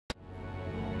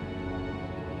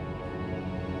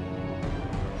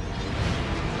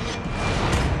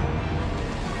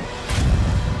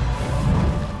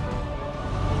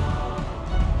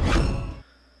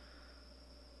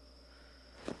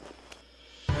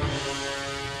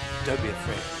Don't be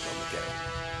afraid, John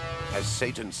Miguel. As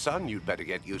Satan's son, you'd better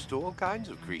get used to all kinds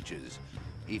of creatures,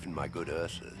 even my good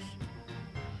Ursus.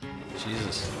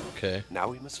 Jesus. Okay. Now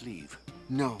we must leave.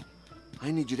 No.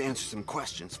 I need you to answer some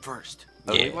questions first.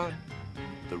 Only Yeah. one.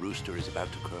 The rooster is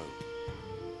about to crow.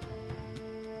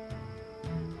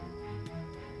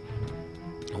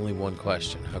 Only one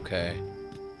question. Okay.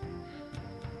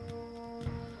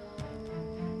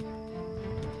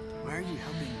 Why are you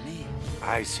helping me?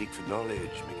 I seek for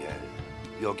knowledge, Miguel.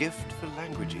 Your gift for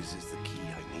languages is the key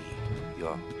I need.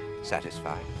 You're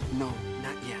satisfied? No,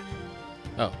 not yet.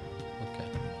 Oh. Okay.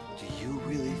 Do you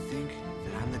really think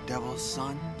that I'm the devil's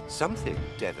son? Something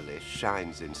devilish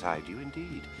shines inside you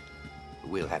indeed.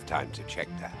 We'll have time to check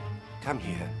that. Come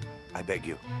here, I beg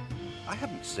you. I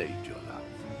haven't saved your life.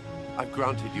 I've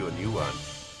granted you a new one,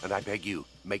 and I beg you,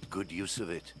 make good use of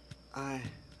it.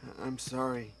 I'm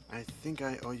sorry. I think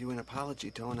I owe you an apology,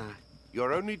 don't I?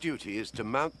 Your only duty is to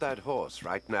mount that horse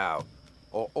right now,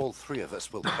 or all three of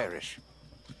us will perish.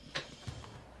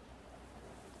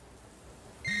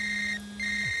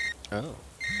 Oh.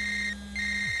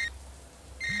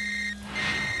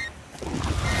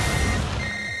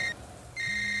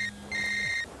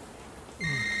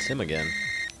 It's him again.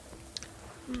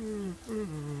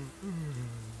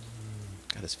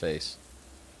 Got his face.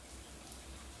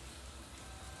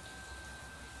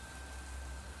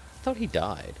 I thought he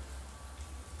died.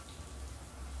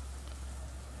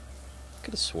 I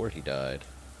could have swore he died.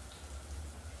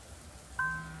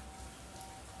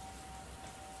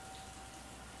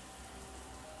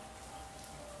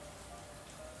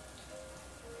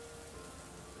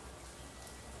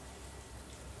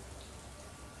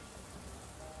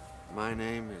 My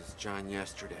name is John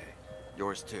Yesterday.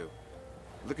 Yours too.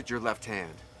 Look at your left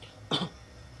hand.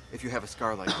 If you have a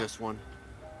scar like this one,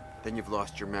 then you've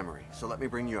lost your memory. So let me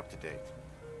bring you up to date.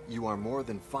 You are more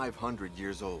than 500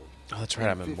 years old. Oh, that's right,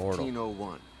 I'm immortal. In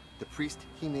 1501, the priest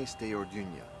Gines de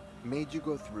Orduña made you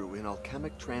go through an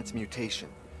alchemic transmutation,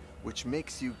 which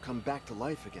makes you come back to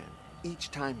life again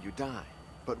each time you die.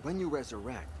 But when you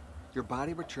resurrect, your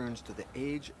body returns to the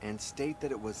age and state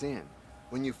that it was in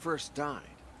when you first died.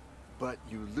 But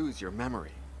you lose your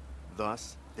memory.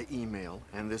 Thus, the email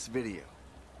and this video.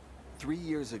 3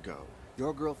 years ago,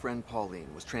 your girlfriend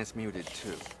Pauline was transmuted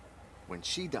too. When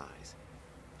she dies,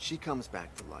 she comes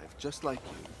back to life just like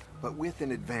you, but with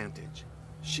an advantage.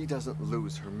 She doesn't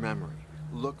lose her memory.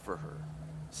 Look for her.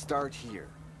 Start here.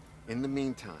 In the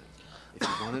meantime, if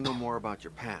you want to know more about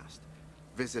your past,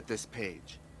 visit this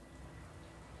page.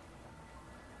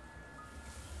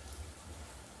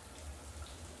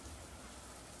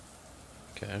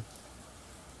 Okay.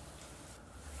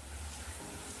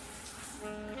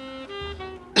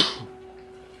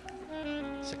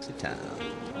 Sexy town.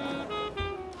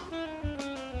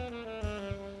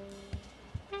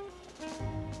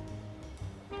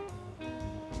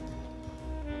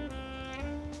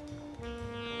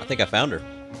 I think I found her.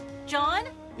 John?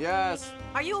 Yes.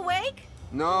 Are you awake?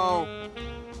 No.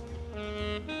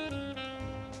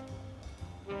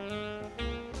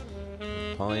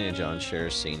 Pauline and John share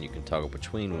a scene. You can toggle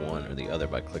between one or the other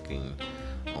by clicking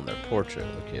on their portrait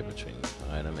located between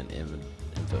item and info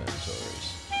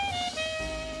inventories.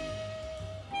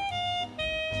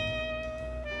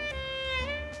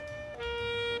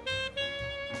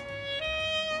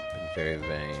 Been very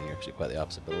vain. You're actually quite the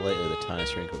opposite, but lately the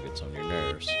tiniest wrinkle gets on your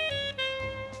nerves.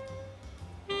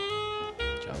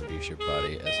 John views your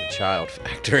body as a child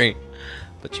factory,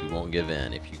 but you won't give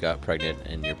in. If you got pregnant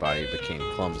and your body became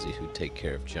clumsy, who'd take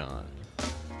care of John?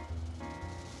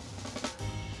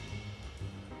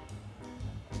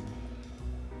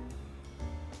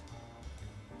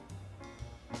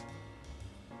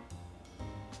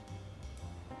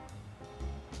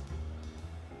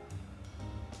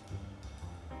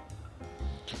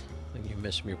 The thing you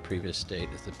miss from your previous state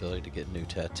is the ability to get new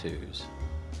tattoos.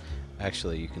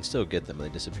 Actually, you can still get them, but they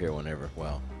disappear whenever,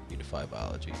 well, you defy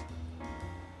biology.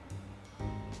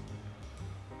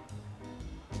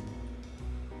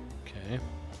 Okay.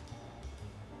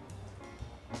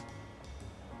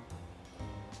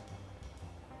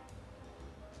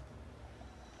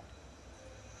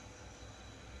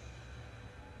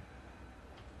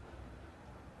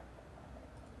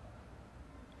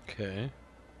 Okay.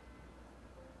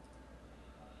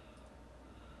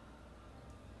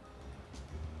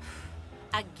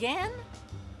 Again?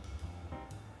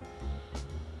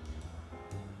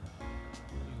 You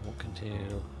won't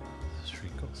continue those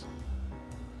wrinkles.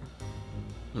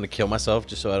 I'm gonna kill myself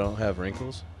just so I don't have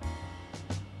wrinkles.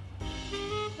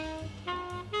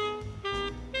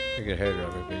 You're a good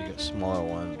hairdresser, but you get a smaller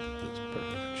one that's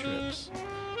perfect for trips.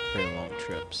 Very long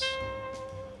trips.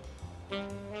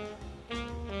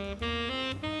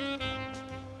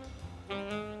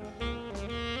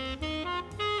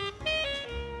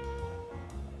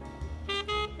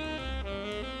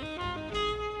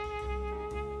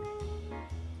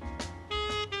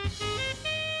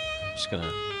 Just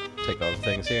gonna take all the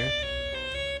things here.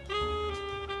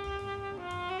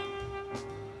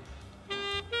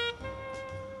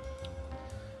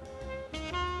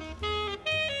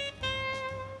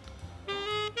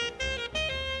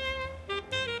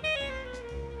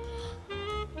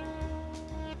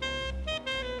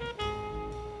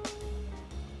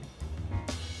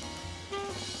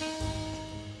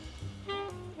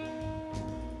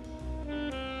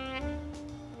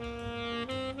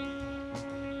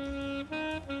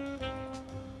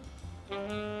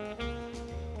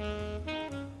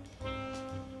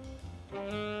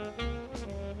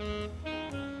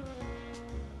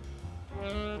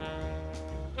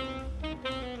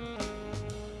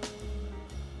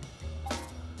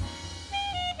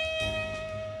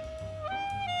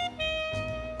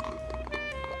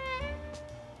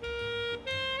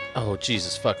 Oh,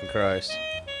 Jesus fucking Christ.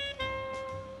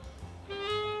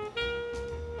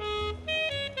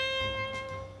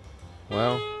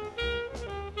 Well.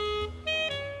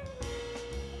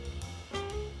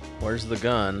 Where's the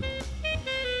gun?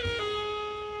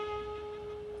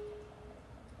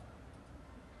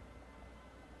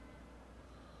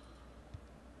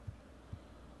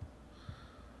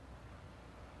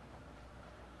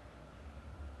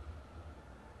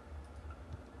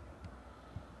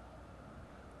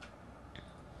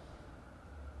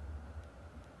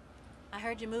 I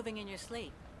heard you moving in your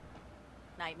sleep.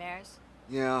 Nightmares?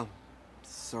 Yeah,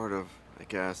 sort of, I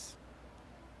guess.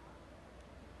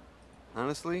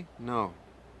 Honestly, no.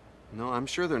 No, I'm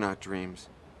sure they're not dreams.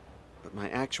 But my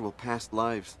actual past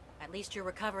lives. At least you're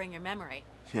recovering your memory.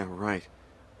 Yeah, right.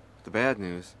 The bad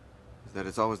news is that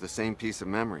it's always the same piece of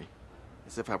memory.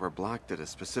 As if I were blocked at a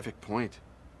specific point.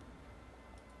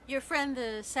 Your friend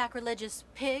the sacrilegious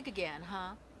pig again,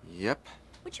 huh? Yep.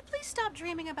 Would you please stop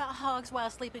dreaming about hogs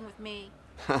while sleeping with me?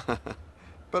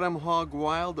 But I'm hog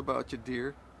wild about you,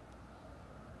 dear.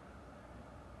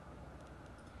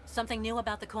 Something new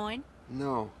about the coin?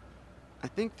 No. I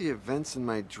think the events in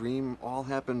my dream all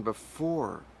happened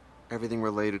before everything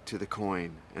related to the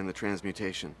coin and the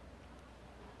transmutation.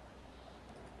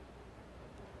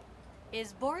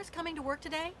 Is Boris coming to work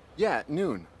today? Yeah, at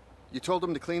noon. You told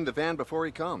him to clean the van before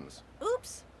he comes.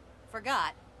 Oops.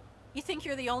 Forgot. You think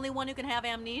you're the only one who can have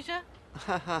amnesia?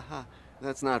 Ha ha ha.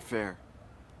 That's not fair.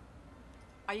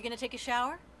 Are you gonna take a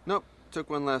shower? Nope. Took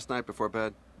one last night before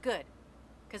bed. Good.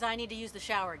 Because I need to use the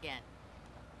shower again.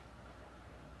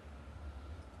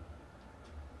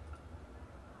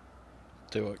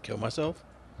 Do what? Kill myself?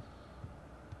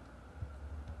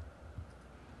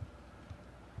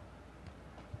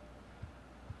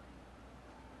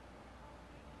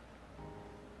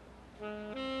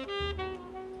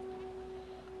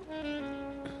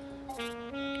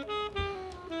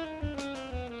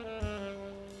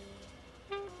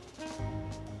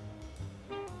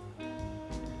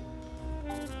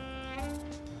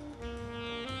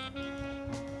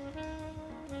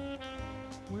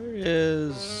 Where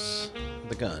is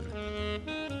the gun?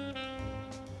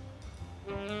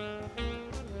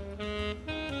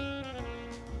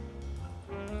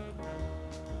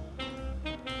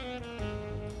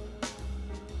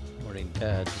 Morning,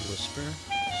 Dad, you whisper.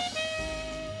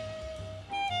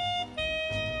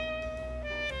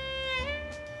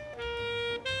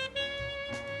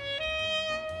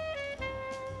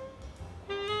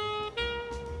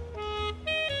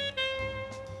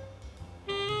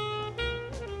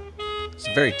 It's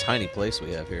a very tiny place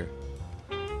we have here.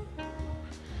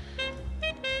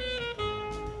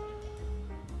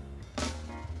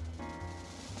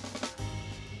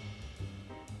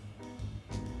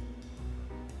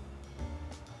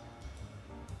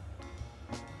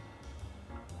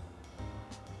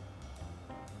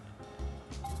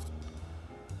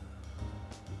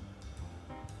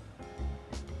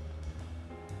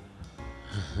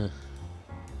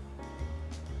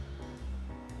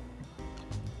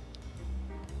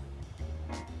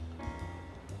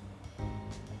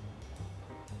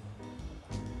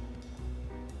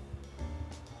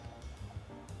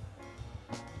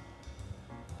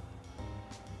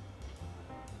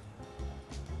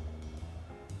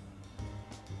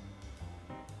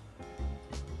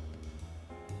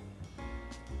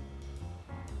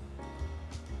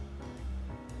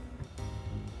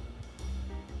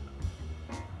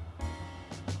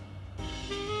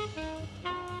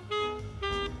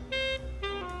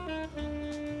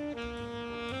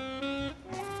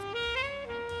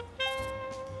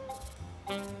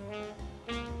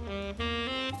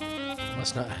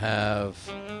 Must not have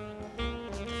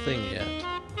a thing yet.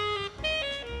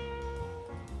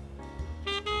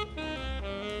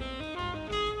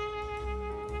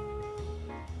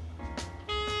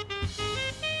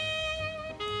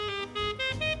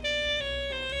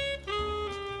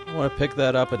 I want to pick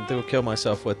that up and go kill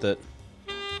myself with it.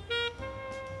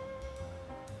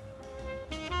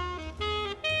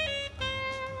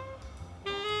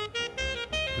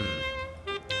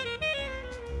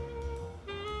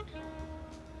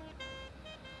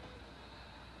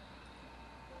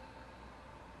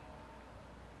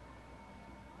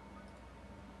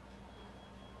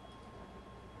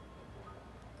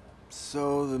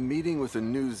 So the meeting with the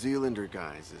New Zealander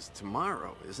guys is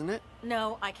tomorrow, isn't it?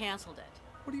 No, I canceled it.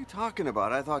 What are you talking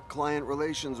about? I thought client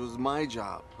relations was my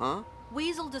job, huh?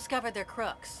 Weasel discovered they're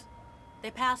crooks.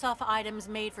 They pass off items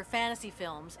made for fantasy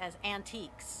films as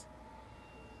antiques.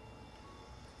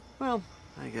 Well,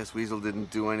 I guess Weasel didn't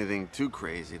do anything too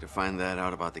crazy to find that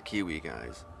out about the Kiwi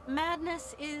guys.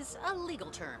 Madness is a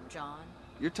legal term, John.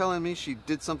 You're telling me she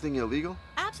did something illegal?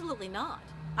 Absolutely not.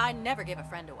 I never give a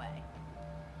friend away.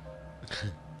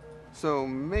 So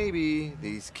maybe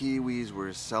these Kiwis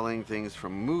were selling things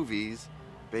from movies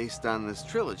based on this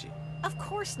trilogy. Of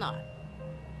course not.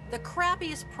 The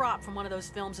crappiest prop from one of those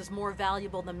films is more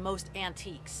valuable than most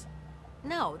antiques.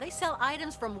 No, they sell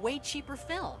items from way cheaper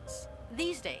films.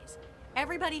 These days,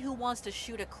 everybody who wants to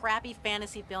shoot a crappy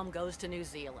fantasy film goes to New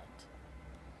Zealand.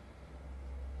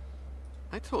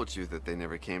 I told you that they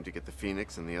never came to get the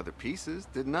Phoenix and the other pieces,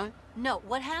 didn't I? No,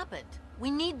 what happened? We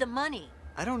need the money.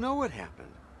 I don't know what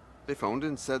happened. They phoned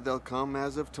and said they'll come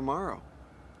as of tomorrow.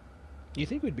 You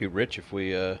think we'd be rich if we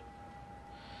there?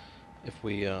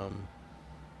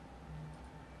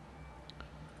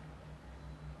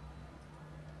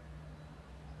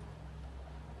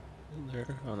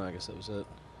 Oh no, I guess that was it.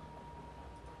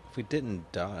 If we didn't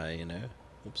die, you know.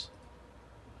 Oops.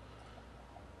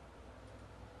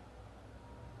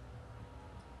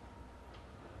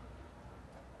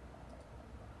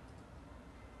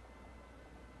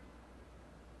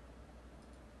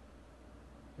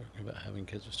 Talking about having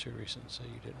kids was too recent, so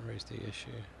you didn't raise the issue.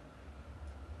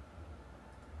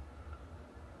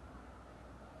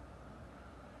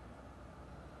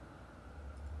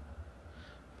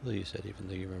 Well, you said even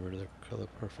though you remember the color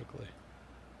perfectly.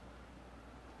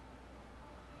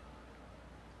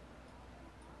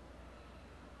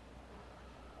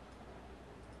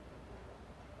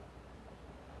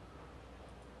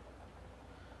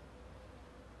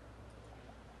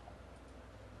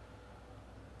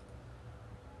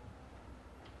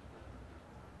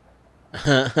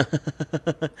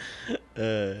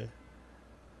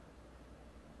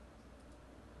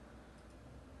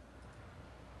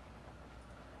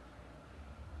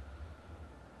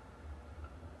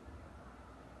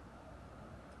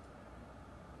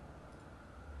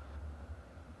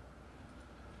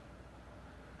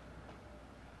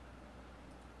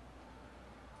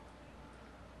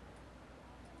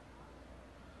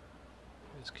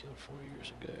 Was killed 4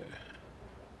 years ago.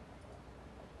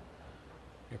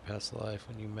 Your past life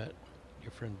when you met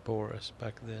your friend Boris.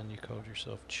 Back then you called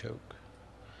yourself Choke.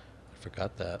 I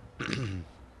forgot that.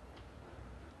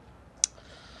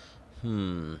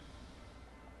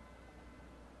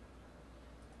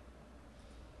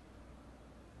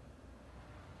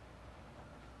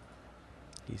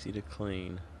 Easy to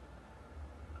clean.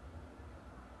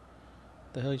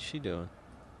 The hell is she doing?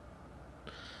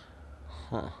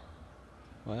 Huh.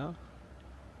 Well.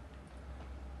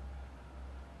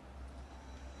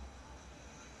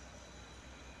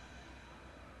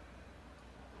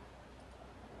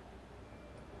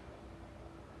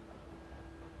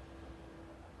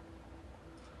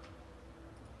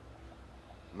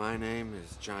 My name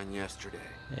is John Yesterday.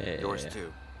 Yeah. Yours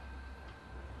too.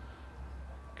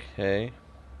 Okay.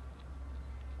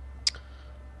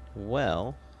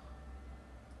 Well.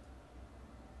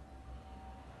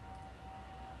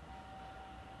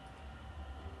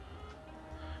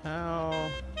 How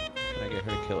can I get her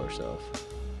to kill herself?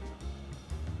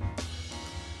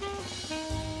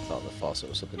 Thought the faucet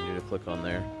was something new to click on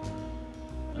there.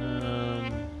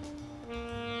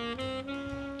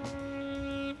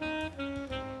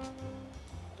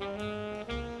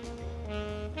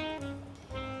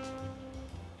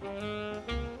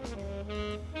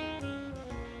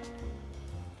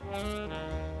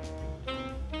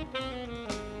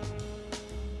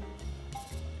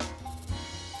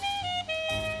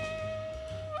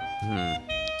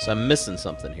 So I'm missing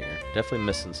something here. Definitely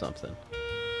missing something.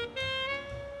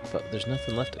 But there's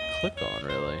nothing left to click on,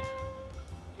 really.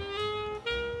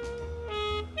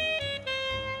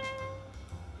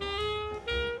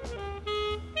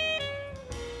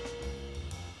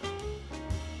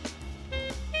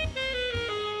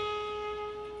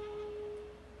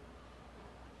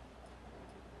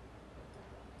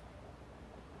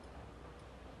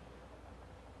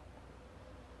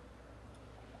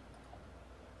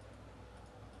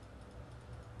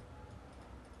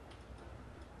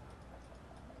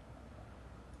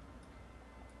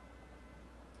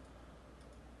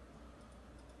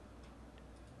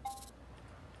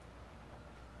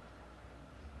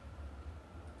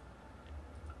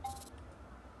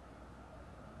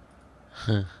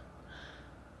 He's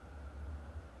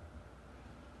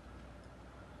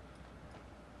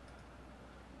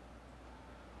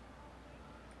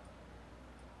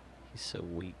so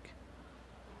weak.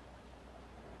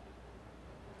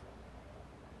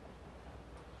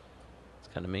 It's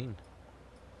kind of mean.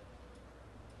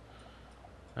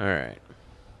 All right.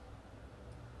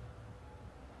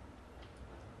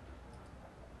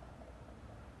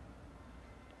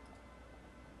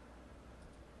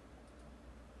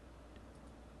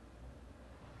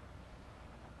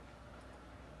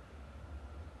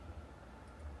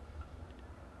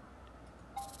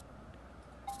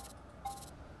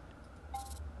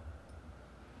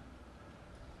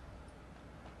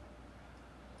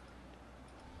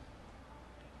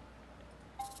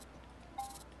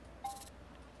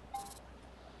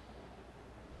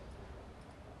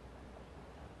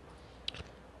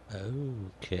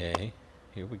 Okay,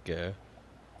 here we go.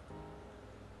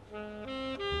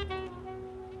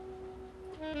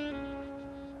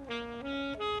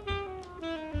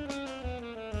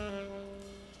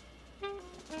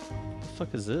 What the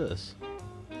fuck is this?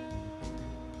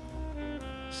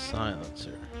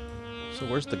 Silencer. So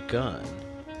where's the gun?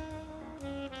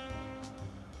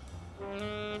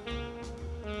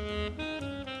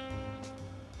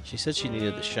 She said she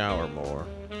needed the shower more.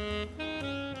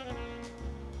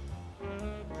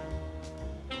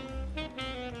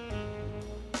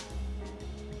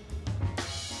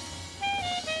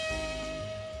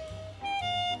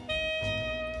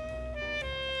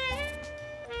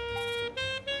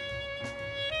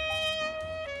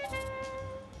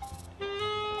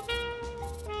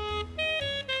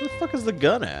 Where the fuck is the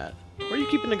gun at? Where are you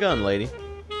keeping the gun, lady?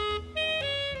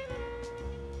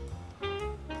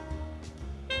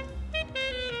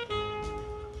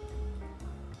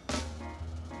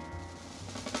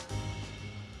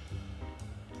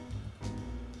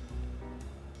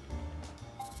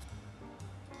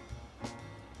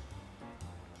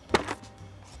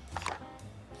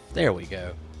 There we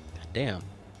go. God damn.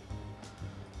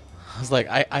 I was like,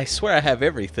 I swear I have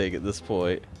everything at this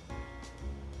point.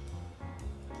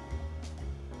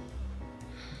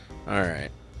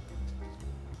 Alright.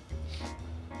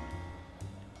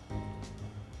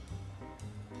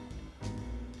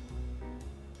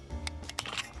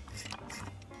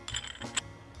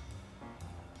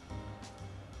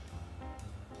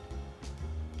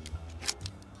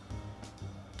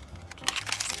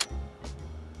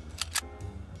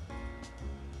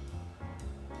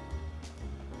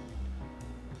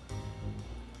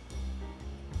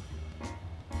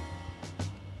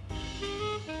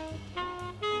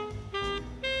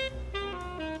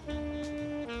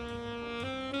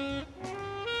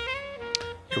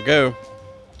 Here we go.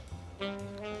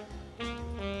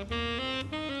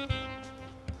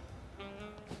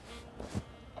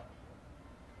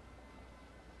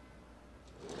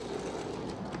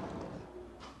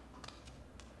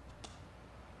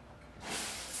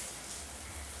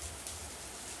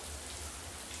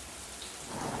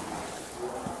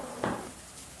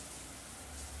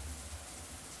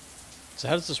 So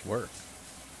how does this work?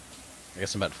 I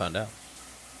guess I'm about to find out.